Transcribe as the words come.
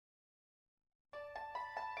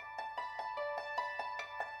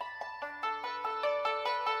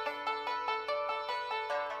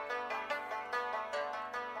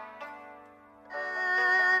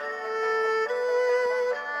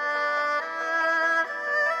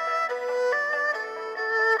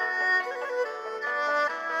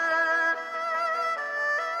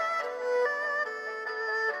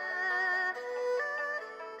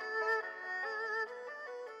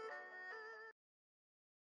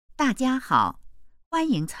大家好，欢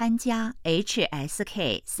迎参加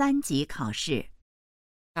HSK 3级考试。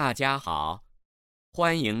大家好，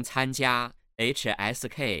欢迎参加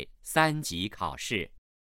HSK 3级考试。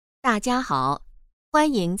大家好，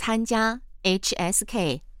欢迎参加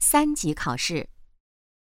HSK 3级考试。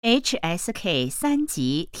HSK 3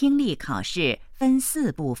级听力考试分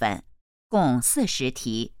4部分，共40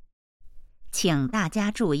题。请大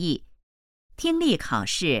家注意，听力考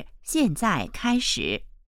试现在开始。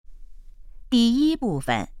第一部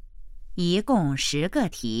分，一共10个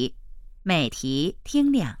题，每题听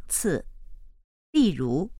2次。例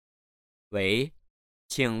如，喂，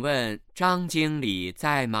请问张经理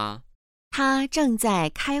在吗？他正在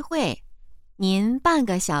开会，您半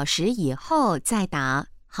个小时以后再打，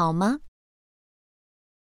好吗？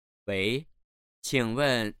喂，请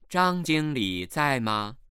问张经理在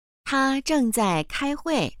吗？他正在开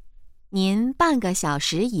会，您半个小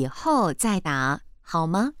时以后再打，好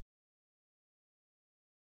吗？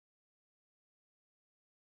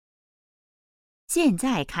现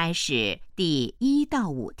在开始第1到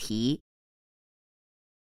5题。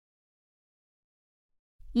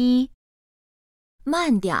1、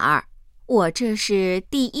慢点儿，我这是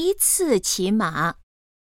第1次骑马。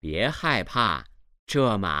别害怕，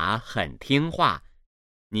这马很听话。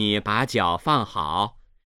你把脚放好，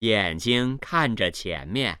眼睛看着前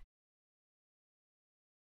面。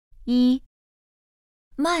1、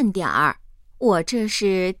慢点儿，我这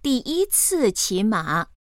是第1次骑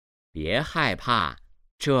马。别害怕，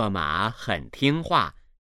这马很听话。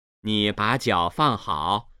你把脚放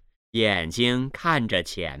好，眼睛看着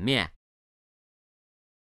前面。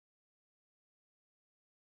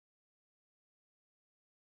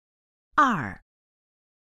2、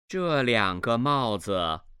这2个帽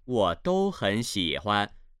子我都很喜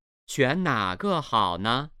欢，选哪个好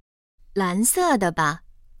呢？蓝色的吧，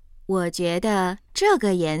我觉得这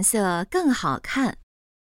个颜色更好看。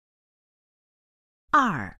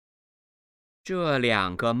2、这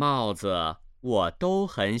2个帽子我都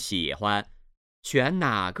很喜欢，选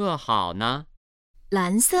哪个好呢？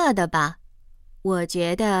蓝色的吧，我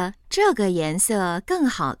觉得这个颜色更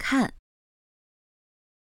好看。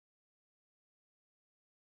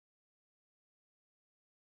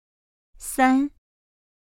3、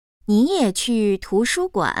你也去图书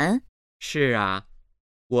馆？是啊，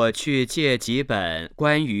我去借几本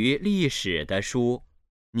关于历史的书。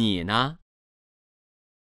你呢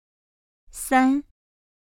3、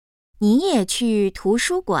你也去图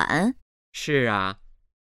书馆？是啊，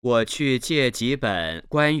我去借几本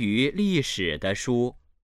关于历史的书。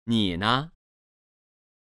你呢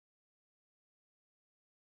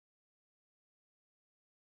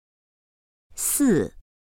4、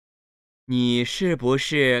你是不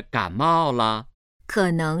是感冒了？可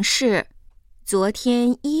能是，昨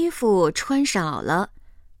天衣服穿少了，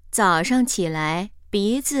早上起来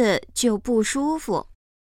鼻子就不舒服。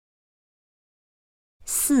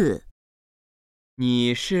4、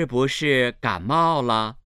你是不是感冒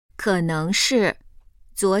了？可能是，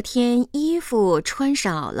昨天衣服穿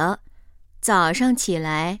少了，早上起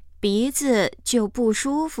来鼻子就不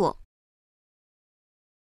舒服。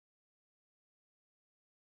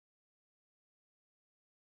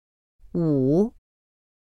5、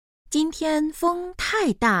今天风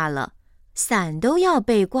太大了，伞都要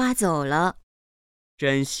被刮走了。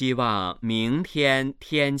真希望明天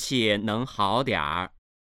天气能好点儿。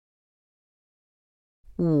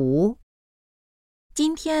5、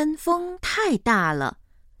今天风太大了，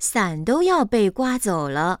伞都要被刮走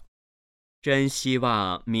了。真希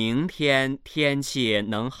望明天天气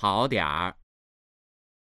能好点儿。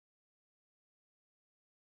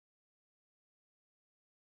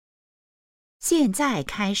现在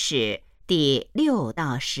开始第6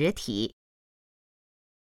到10题。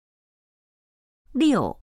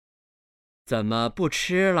6、怎么不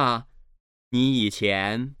吃了？你以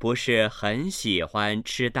前不是很喜欢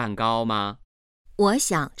吃蛋糕吗？我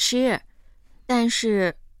想吃，但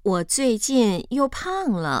是我最近又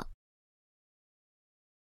胖了。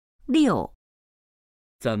6、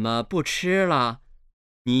怎么不吃了？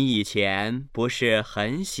你以前不是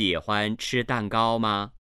很喜欢吃蛋糕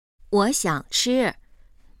吗？我想吃，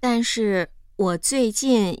但是我最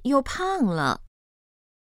近又胖了。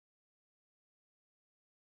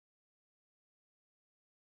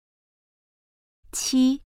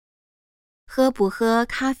7、喝不喝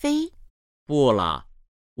咖啡？不了，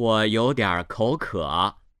我有点口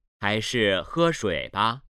渴，还是喝水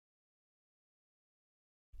吧。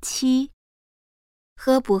7、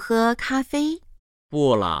喝不喝咖啡？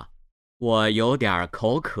不了，我有点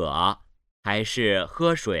口渴，还是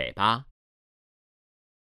喝水吧。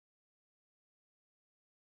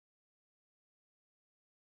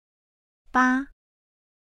8、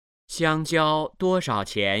香蕉多少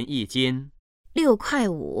钱一斤？6块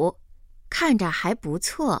5，看着还不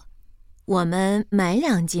错，我们买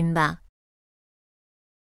2斤吧。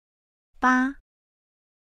8、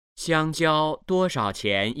香蕉多少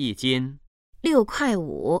钱一斤6块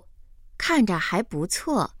5，看着还不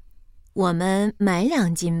错，我们买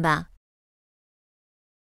2斤吧。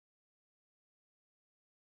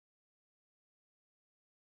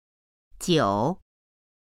9、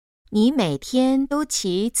你每天都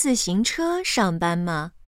骑自行车上班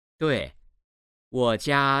吗？对，我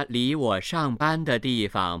家离我上班的地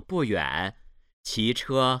方不远，骑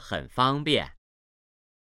车很方便。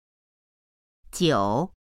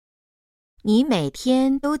9、你每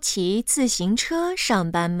天都骑自行车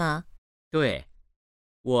上班吗？对，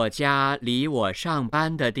我家离我上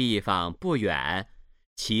班的地方不远，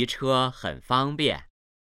骑车很方便。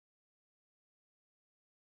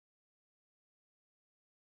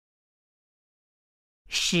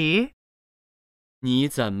10、你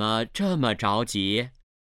怎么这么着急？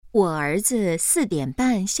我儿子4点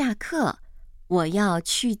半下课，我要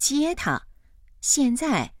去接他。现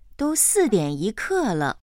在都4点1刻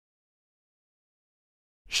了。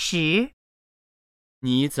10、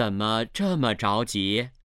你怎么这么着急？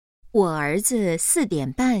我儿子4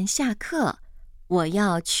点半下课，我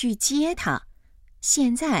要去接他。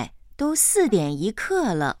现在都4点1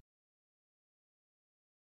刻了。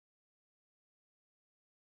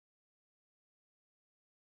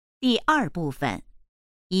第2部分，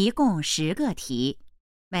一共10个题，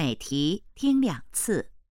每题听2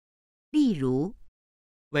次。例如，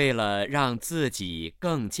为了让自己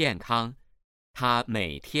更健康，他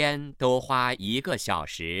每天都花1个小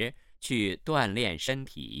时去锻炼身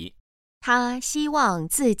体。他希望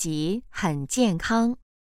自己很健康。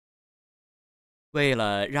为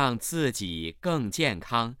了让自己更健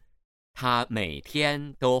康，他每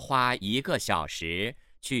天都花1个小时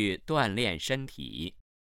去锻炼身体。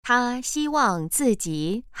他希望自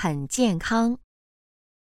己很健康。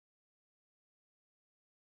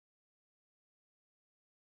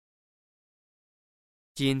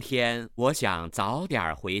今天我想早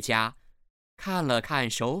点回家，看了看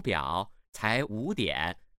手表，才5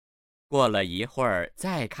点。过了一会儿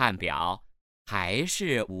再看表，还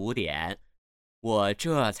是5点。我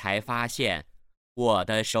这才发现，我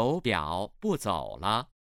的手表不走了。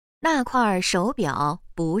那块手表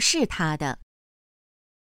不是他的。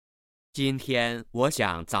今天我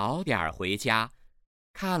想早点回家，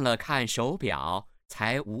看了看手表，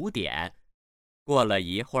才5点。过了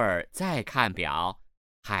一会儿再看表，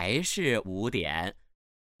还是5点。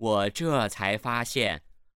我这才发现，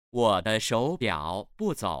我的手表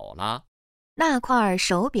不走了。那块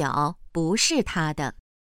手表不是他的。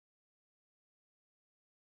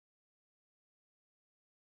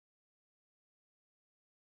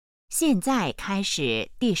现在开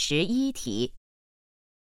始第11题。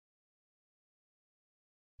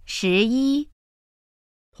11、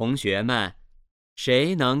同学们，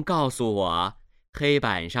谁能告诉我黑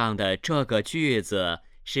板上的这个句子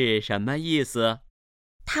是什么意思？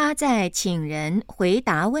他在请人回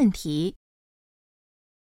答问题。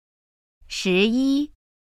11、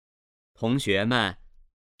同学们，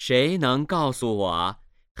谁能告诉我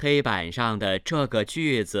黑板上的这个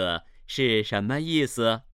句子是什么意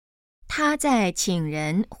思？他在请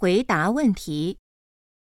人回答问题。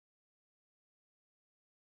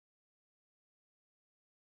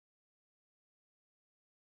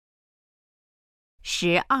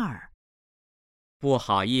12、不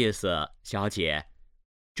好意思，小姐，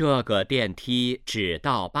这个电梯只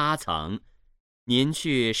到8层，您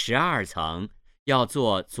去12层，要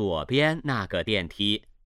坐左边那个电梯。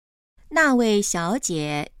那位小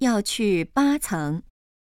姐要去8层。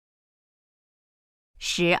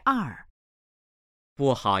12、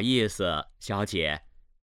不好意思，小姐，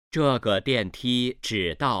这个电梯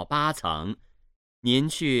只到8层，您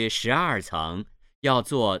去12层，要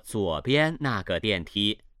坐左边那个电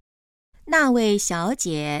梯。那位小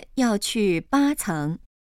姐要去8层。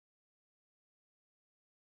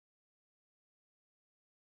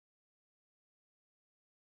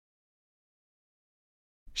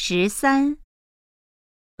13、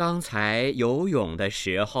刚才游泳的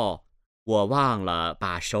时候，我忘了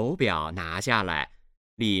把手表拿下来，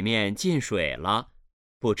里面进水了，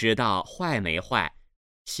不知道坏没坏，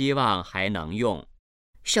希望还能用。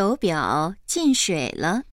手表进水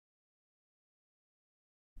了。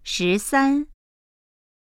13、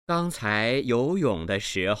刚才游泳的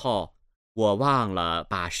时候，我忘了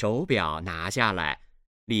把手表拿下来，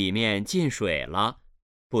里面进水了，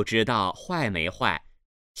不知道坏没坏，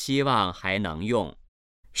希望还能用。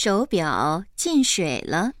手表进水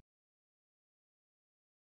了。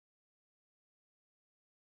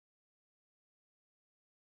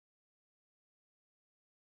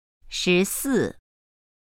14.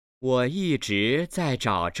 我一直在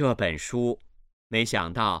找这本书，没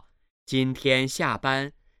想到今天下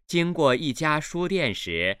班经过一家书店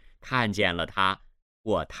时看见了它，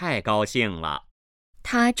我太高兴了。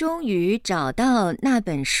他终于找到那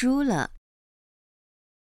本书了。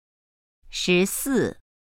14.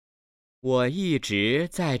 我一直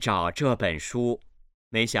在找这本书，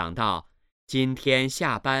没想到今天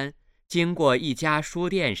下班经过一家书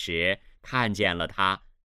店时看见了它，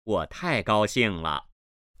我太高兴了。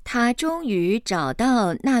他终于找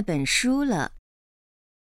到那本书了。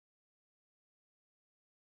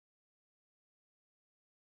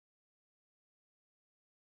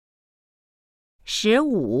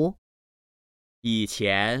15. 以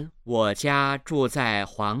前我家住在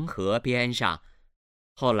黄河边上，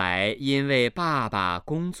后来因为爸爸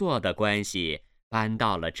工作的关系搬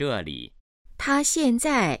到了这里。他现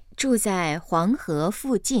在住在黄河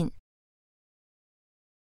附近。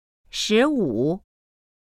15.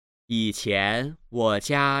 以前我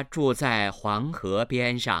家住在黄河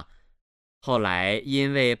边上，后来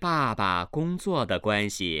因为爸爸工作的关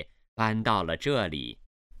系搬到了这里。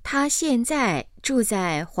他现在住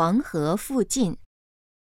在黄河附近。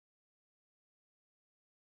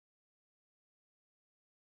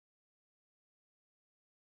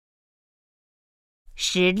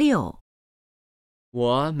16.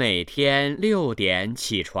 我每天6点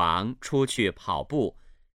起床出去跑步，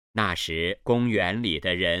那时公园里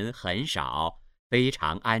的人很少，非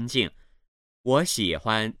常安静。我喜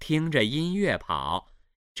欢听着音乐跑，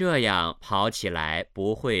这样跑起来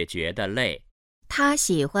不会觉得累。他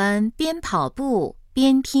喜欢边跑步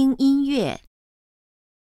边听音乐。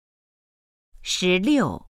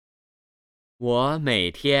16. 我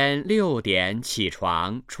每天6点起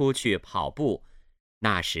床出去跑步，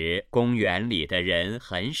那时公园里的人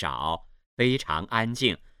很少，非常安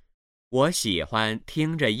静。我喜欢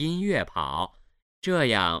听着音乐跑，这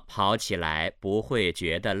样跑起来不会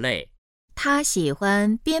觉得累。他喜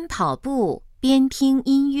欢边跑步边听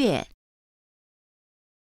音乐。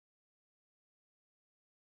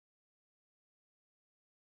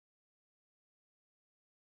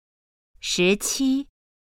17.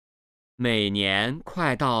 每年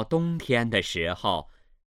快到冬天的时候，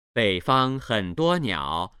北方很多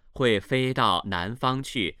鸟会飞到南方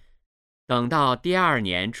去，等到第2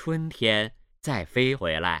年春天再飞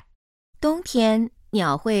回来。冬天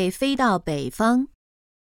鸟会飞到北方。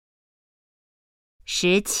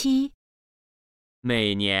17.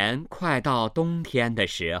 每年快到冬天的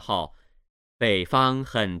时候，北方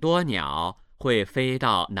很多鸟会飞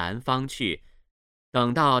到南方去，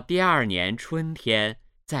等到第2年春天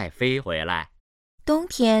再飞回来。冬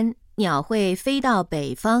天鸟会飞到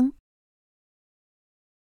北方。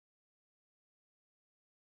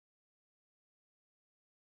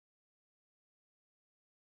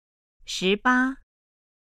18.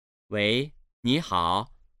 喂，你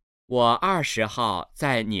好，我20号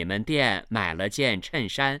在你们店买了件衬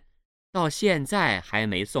衫，到现在还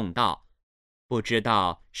没送到，不知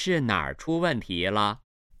道是哪儿出问题了。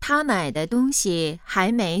他买的东西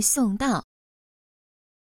还没送到。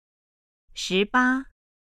18.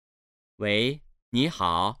 喂，你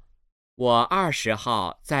好，我20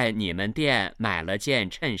号在你们店买了件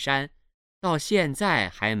衬衫，到现在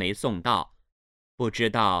还没送到，不知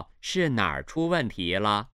道是哪儿出问题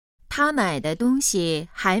了。他买的东西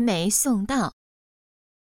还没送到。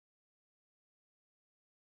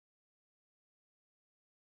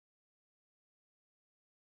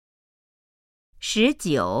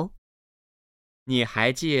19. 你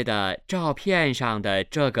还记得照片上的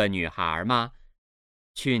这个女孩吗？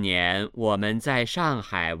去年我们在上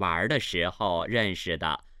海玩的时候认识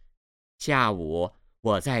的，下午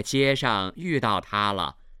我在街上遇到她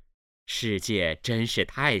了。世界真是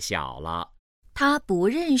太小了。他不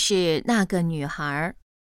认识那个女孩。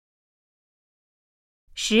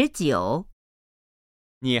19.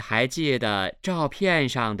 你还记得照片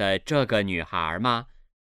上的这个女孩吗？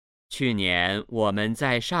去年我们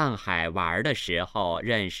在上海玩的时候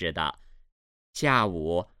认识的，下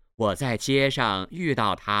午我在街上遇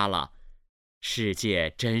到她了。世界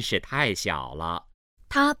真是太小了。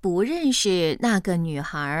他不认识那个女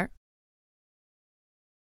孩。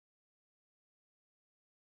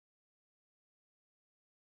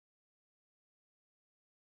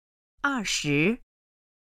20.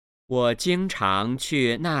 我经常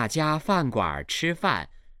去那家饭馆吃饭，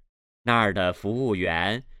那儿的服务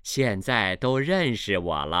员现在都认识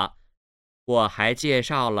我了。我还介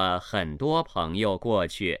绍了很多朋友过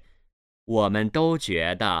去，我们都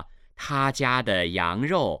觉得他家的羊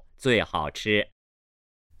肉最好吃。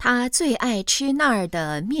他最爱吃那儿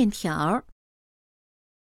的面条。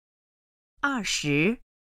20.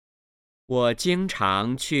 我经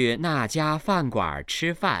常去那家饭馆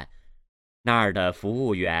吃饭，那儿的服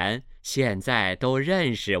务员现在都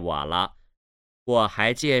认识我了。我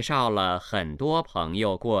还介绍了很多朋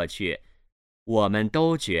友过去，我们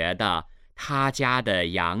都觉得他家的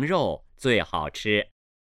羊肉最好吃。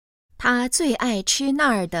他最爱吃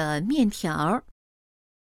那儿的面条。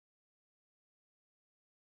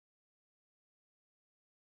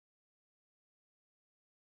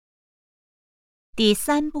第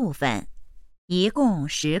3部分，一共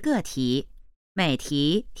10个题，每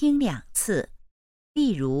题听2次。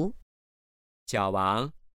例如，小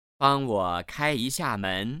王，帮我开一下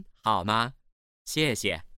门好吗？谢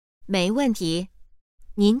谢。没问题。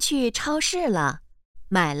您去超市了，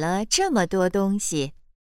买了这么多东西。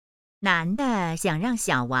男的想让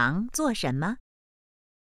小王做什么？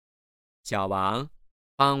小王，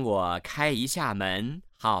帮我开一下门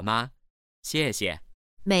好吗？谢谢。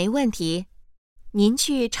没问题。您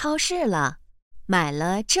去超市了，买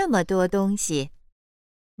了这么多东西。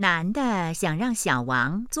男的想让小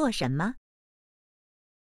王做什么？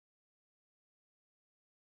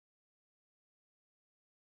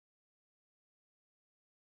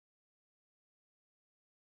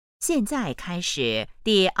现在开始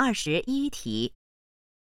第21题。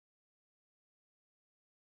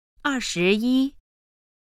21，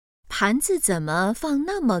盘子怎么放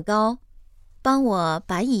那么高？帮我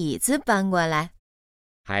把椅子搬过来。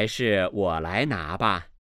还是我来拿吧。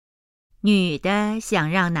女的想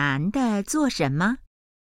让男的做什么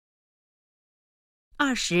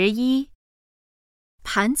？21，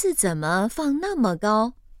盘子怎么放那么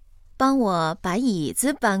高？帮我把椅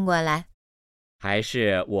子搬过来。还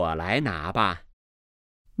是我来拿吧。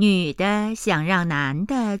女的想让男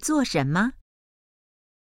的做什么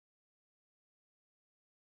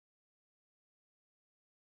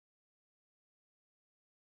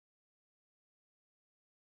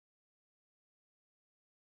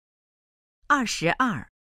？22，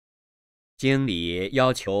经理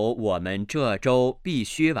要求我们这周必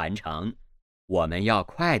须完成，我们要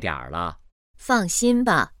快点儿了。放心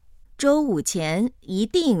吧，周5前一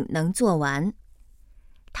定能做完。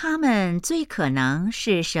他们最可能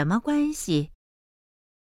是什么关系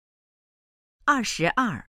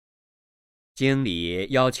？22，经理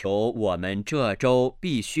要求我们这周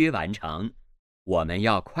必须完成，我们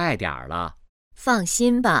要快点儿了。放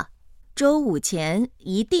心吧，周5前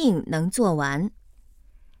一定能做完。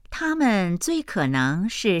他们最可能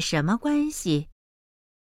是什么关系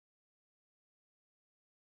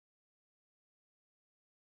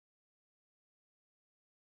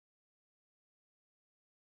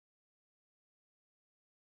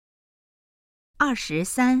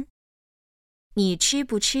？23，你吃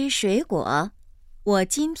不吃水果？我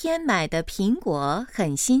今天买的苹果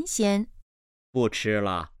很新鲜。不吃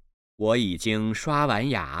了，我已经刷完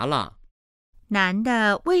牙了。男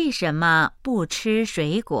的为什么不吃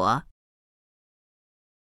水果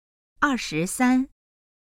？23，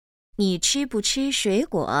你吃不吃水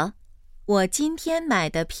果？我今天买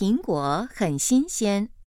的苹果很新鲜。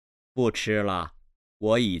不吃了，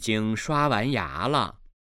我已经刷完牙了。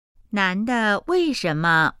男的为什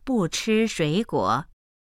么不吃水果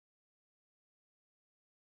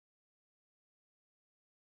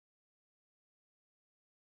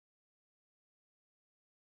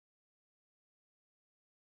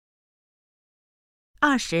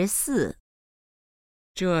？24，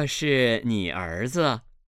这是你儿子，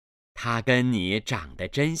他跟你长得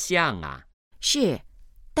真像啊。是，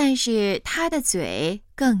但是他的嘴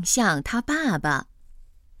更像他爸爸。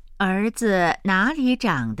儿子哪里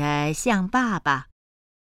长得像爸爸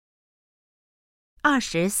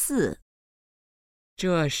？24，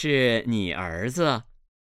这是你儿子，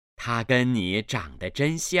他跟你长得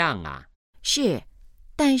真像啊。是，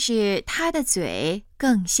但是他的嘴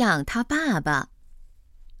更像他爸爸。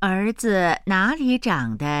儿子哪里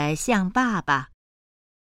长得像爸爸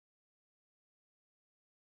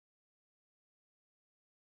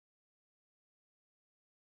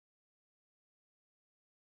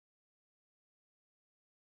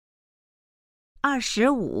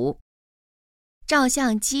？25，照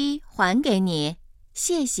相机还给你，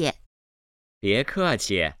谢谢。别客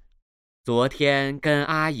气，昨天跟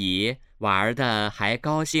阿姨玩的还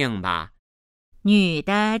高兴吧？女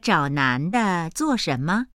的找男的做什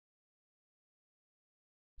么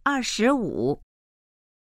？25，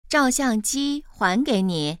照相机还给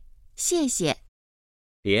你，谢谢。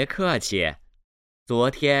别客气，昨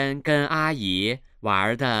天跟阿姨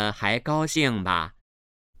玩的还高兴吧？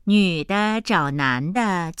女的找男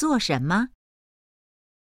的做什么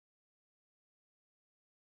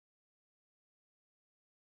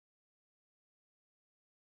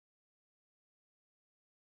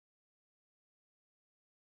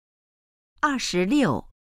26。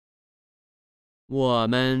我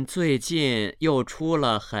们最近又出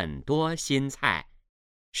了很多新菜，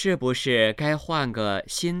是不是该换个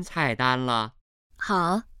新菜单了？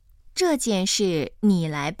好，这件事你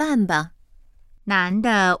来办吧。男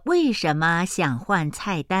的为什么想换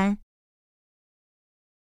菜单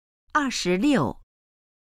？26。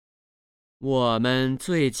我们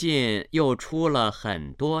最近又出了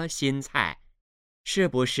很多新菜，是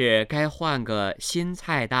不是该换个新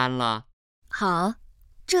菜单了？好，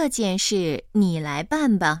这件事你来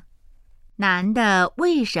办吧。男的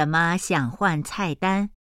为什么想换菜单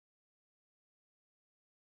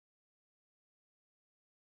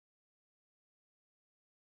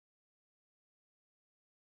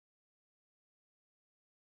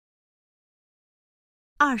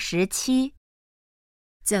？27。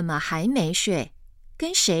怎么还没睡？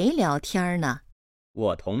跟谁聊天呢？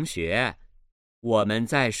我同学，我们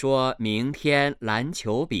在说明天篮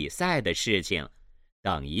球比赛的事情，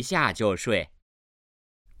等一下就睡。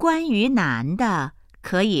关于男的，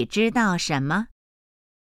可以知道什么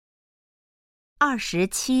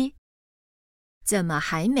？27。怎么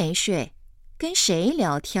还没睡？跟谁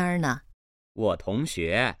聊天呢？我同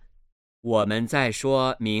学，我们在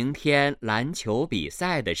说明天篮球比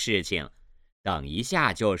赛的事情，等一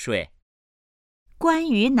下就睡。关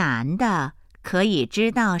于男的，可以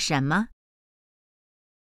知道什么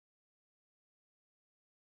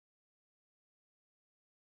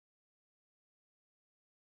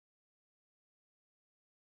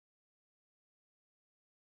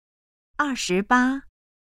？28。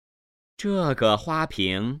这个花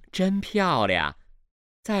瓶真漂亮，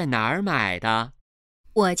在哪儿买的？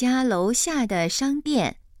我家楼下的商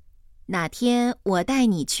店。哪天我带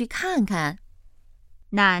你去看看。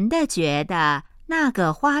男的觉得那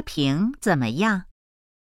个花瓶怎么样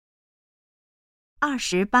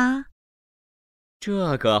？28。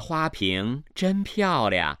这个花瓶真漂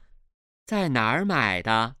亮，在哪儿买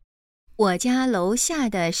的？我家楼下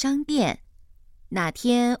的商店。哪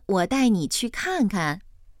天我带你去看看。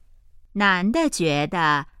男的觉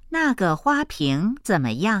得那个花瓶怎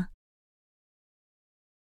么样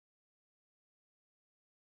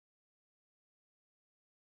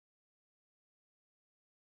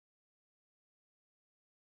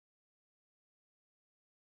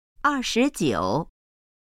？29。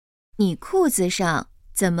你裤子上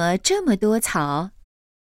怎么这么多草？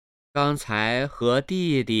刚才和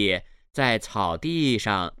弟弟在草地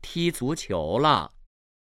上踢足球了。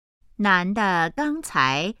男的刚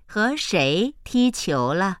才和谁踢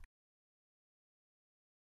球了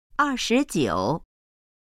？29。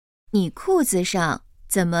你裤子上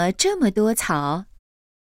怎么这么多草？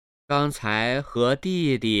刚才和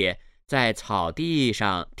弟弟在草地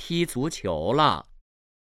上踢足球了。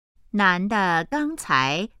男的刚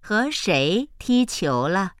才和谁踢球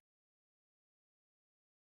了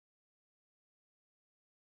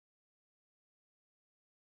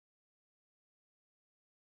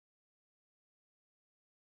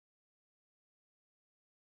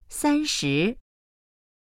？30。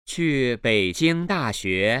去北京大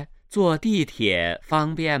学坐地铁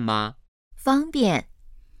方便吗？方便，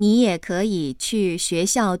你也可以去学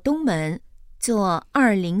校东门坐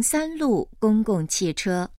203路公共汽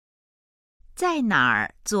车。在哪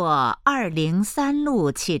儿坐203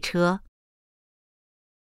路汽车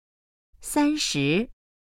？30。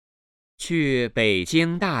去北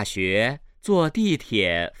京大学坐地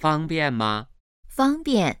铁方便吗？方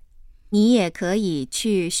便，你也可以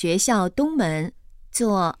去学校东门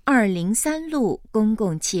坐203路公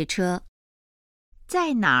共汽车。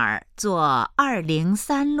在哪儿坐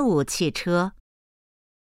203路汽车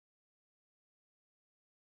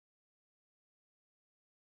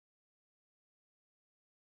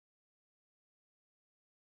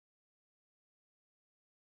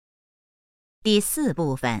第4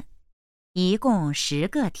部分，一共10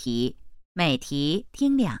个题，每题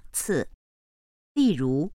听2次。例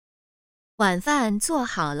如，晚饭做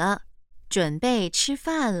好了，准备吃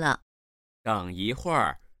饭了。等一会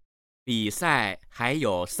儿，比赛还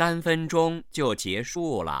有3分钟就结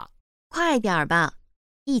束了。快点儿吧，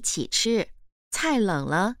一起吃，菜冷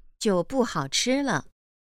了就不好吃了。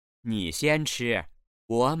你先吃，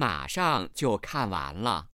我马上就看完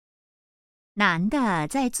了。男的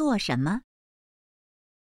在做什么？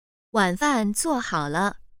晚饭做好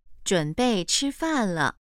了，准备吃饭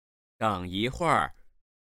了。等一会儿，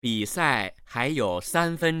比赛还有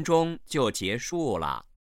3分钟就结束了。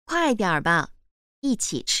快点儿吧，一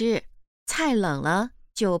起吃，菜冷了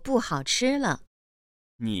就不好吃了。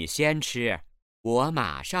你先吃，我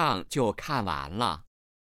马上就看完了。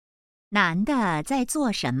男的在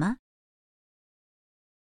做什么？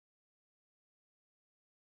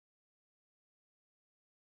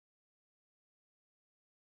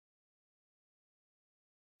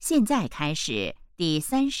现在开始第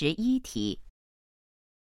31题。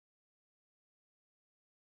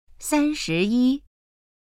31，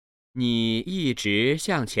你一直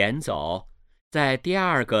向前走，在第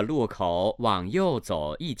2个路口往右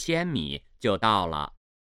走1000米就到了。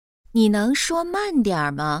你能说慢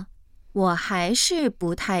点吗？我还是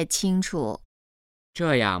不太清楚。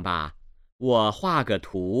这样吧，我画个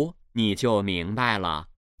图，你就明白了。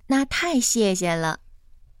那太谢谢了。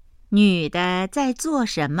女的在做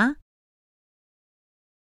什么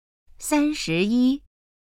？31，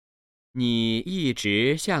你一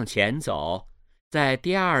直向前走，在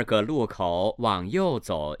第2个路口往右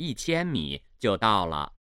走1000米就到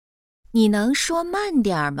了。你能说慢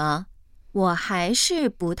点吗？我还是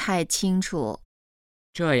不太清楚。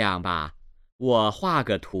这样吧，我画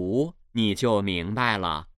个图，你就明白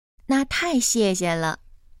了。那太谢谢了。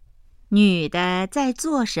女的在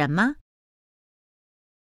做什么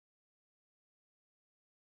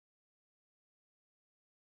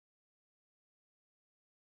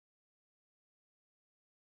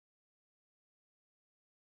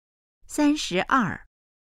？32，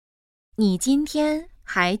你今天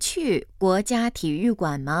还去国家体育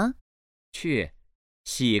馆吗？去，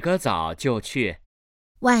洗个澡就去。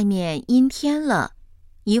外面阴天了，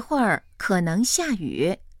一会儿可能下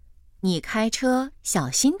雨，你开车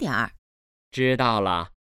小心点儿。知道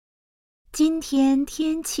了。今天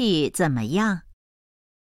天气怎么样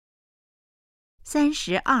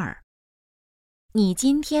？32，你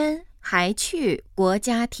今天还去国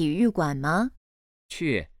家体育馆吗？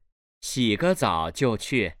去，洗个澡就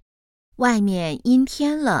去。外面阴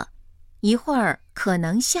天了，一会儿可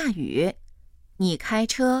能下雨，你开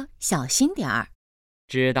车小心点儿。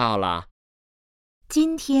知道了。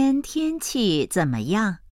今天天气怎么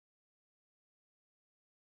样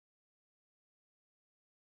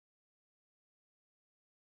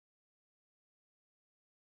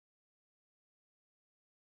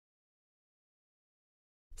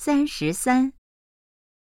？33，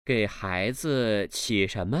给孩子起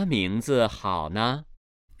什么名字好呢？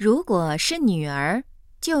如果是女儿，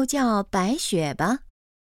就叫白雪吧。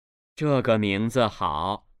这个名字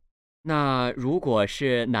好。那如果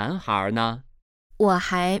是男孩呢？我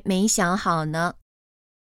还没想好呢。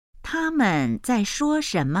他们在说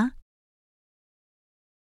什么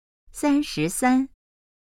？33，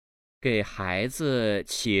给孩子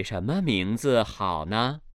起什么名字好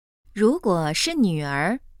呢？如果是女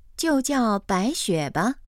儿，就叫白雪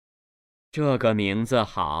吧。这个名字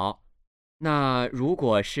好。那如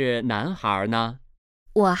果是男孩呢？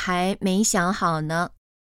我还没想好呢。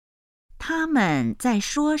他们在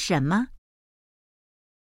说什么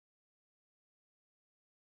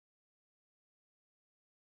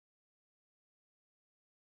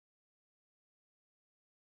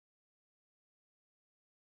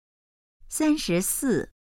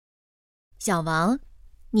？34，小王，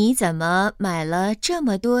你怎么买了这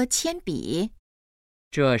么多铅笔？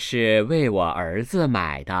这是为我儿子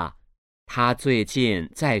买的，他最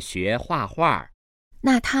近在学画画，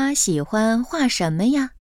那他喜欢画什么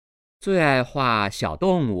呀？最爱画小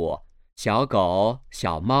动物，小狗、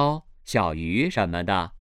小猫、小鱼什么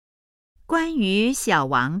的。关于小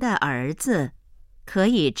王的儿子，可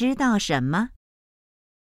以知道什么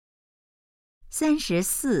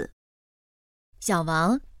？34，小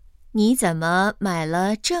王，你怎么买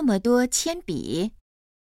了这么多铅笔？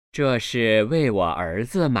这是为我儿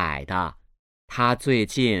子买的，他最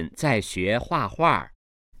近在学画画，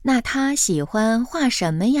那他喜欢画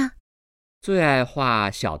什么呀？最爱画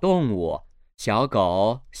小动物，小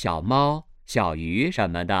狗、小猫、小鱼什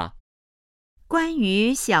么的。关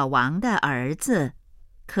于小王的儿子，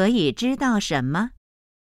可以知道什么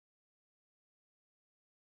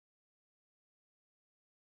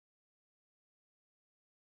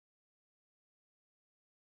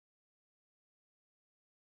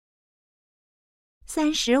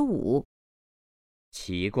？35，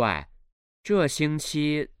奇怪，这星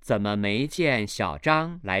期怎么没见小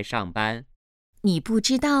张来上班？你不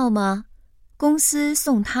知道吗？公司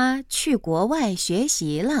送他去国外学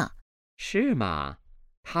习了，是吗？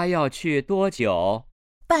他要去多久？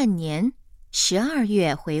半年，12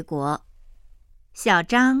月回国。小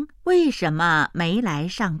张为什么没来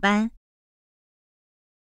上班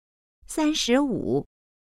？35，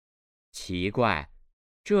奇怪，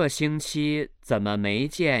这星期怎么没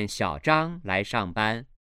见小张来上班？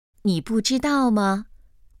你不知道吗？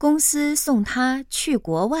公司送他去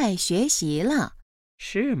国外学习了，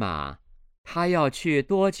是吗？他要去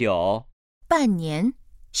多久？半年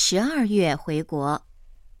，12月回国。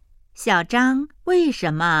小张为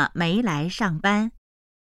什么没来上班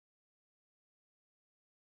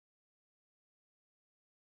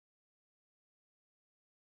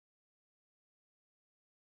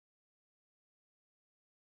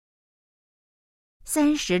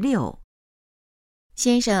36。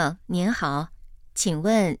先生您好，请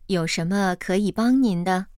问有什么可以帮您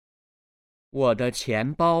的？我的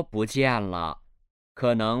钱包不见了，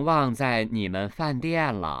可能忘在你们饭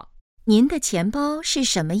店了。您的钱包是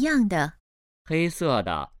什么样的？黑色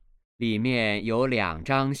的，里面有2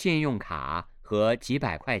张信用卡和几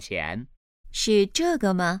百块钱。是这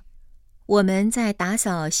个吗？我们在打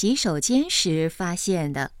扫洗手间时发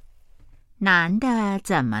现的。男的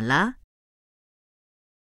怎么了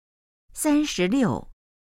？36。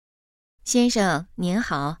先生您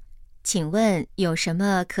好，请问有什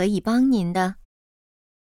么可以帮您的？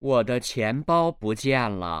我的钱包不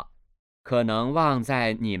见了，可能忘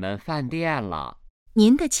在你们饭店了。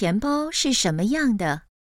您的钱包是什么样的？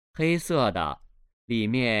黑色的，里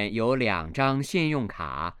面有2张信用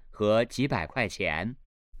卡和几百块钱。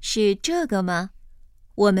是这个吗？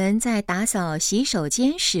我们在打扫洗手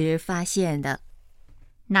间时发现的。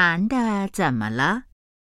男的怎么了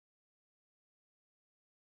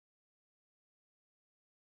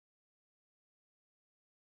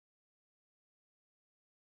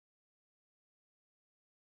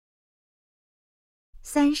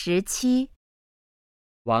？37。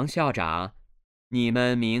王校长，你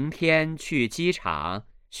们明天去机场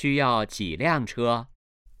需要几辆车？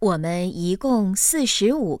我们一共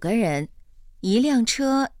45个人，一辆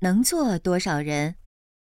车能坐多少人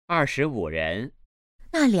25人。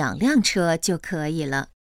那2辆车就可以了。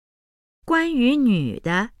关于女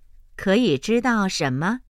的，可以知道什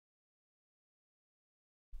么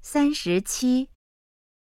？37。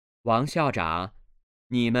王校长，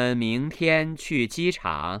你们明天去机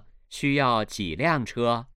场需要几辆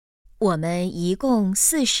车？我们一共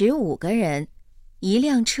45个人，一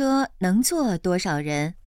辆车能坐多少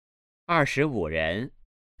人25人。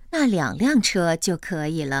那2辆车就可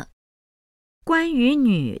以了。关于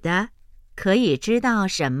女的，可以知道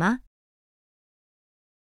什么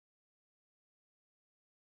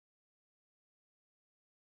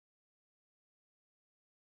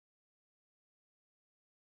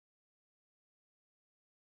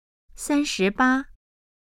？38。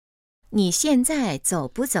你现在走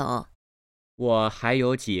不走？我还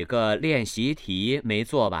有几个练习题没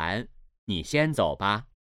做完，你先走吧。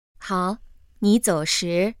好，你走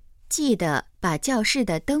时记得把教室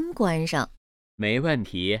的灯关上。没问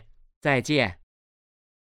题，再见。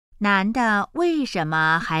男的为什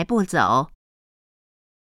么还不走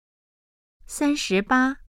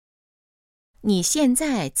？38。你现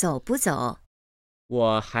在走不走？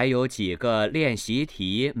我还有几个练习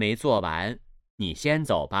题没做完，你先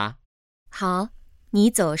走吧。好，你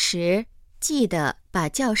走时记得把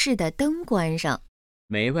教室的灯关上。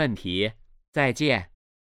没问题，再见。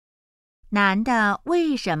男的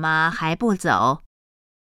为什么还不走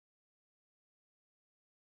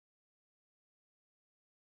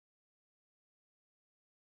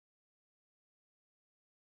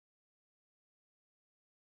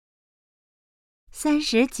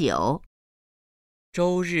？39。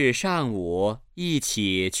周日上午一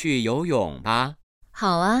起去游泳吧。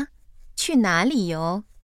好啊，去哪里游？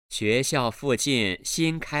学校附近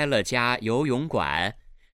新开了家游泳馆，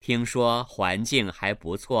听说环境还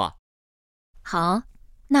不错。好，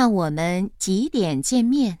那我们几点见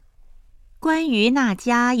面？关于那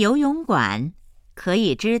家游泳馆，可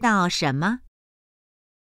以知道什么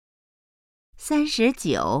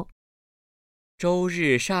？39。周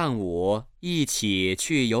日上午一起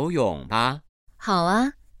去游泳吧。好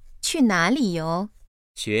啊，去哪里游？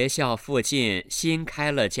学校附近新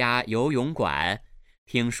开了家游泳馆，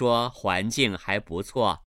听说环境还不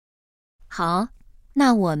错。好，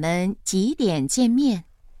那我们几点见面？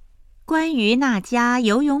关于那家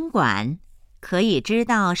游泳馆，可以知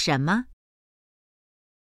道什么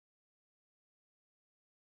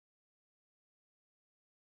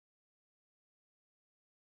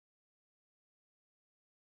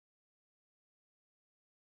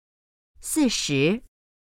？40。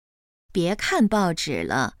别看报纸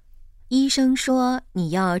了，医生说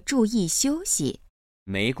你要注意休息。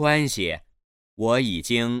没关系，我已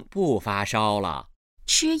经不发烧了。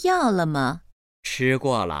吃药了吗？吃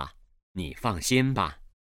过了，你放心吧。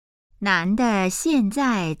男的现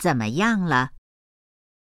在怎么样了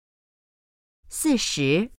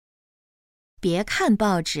？40。别看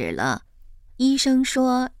报纸了，医生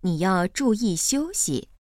说你要注意休息。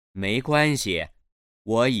没关系，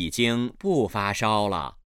我已经不发烧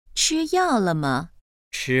了。吃药了吗？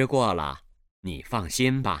吃过了，你放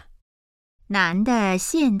心吧。男的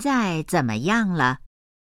现在怎么样了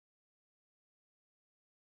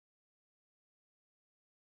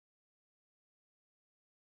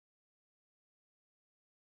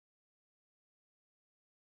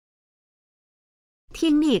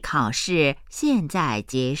听力考试现在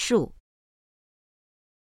结束。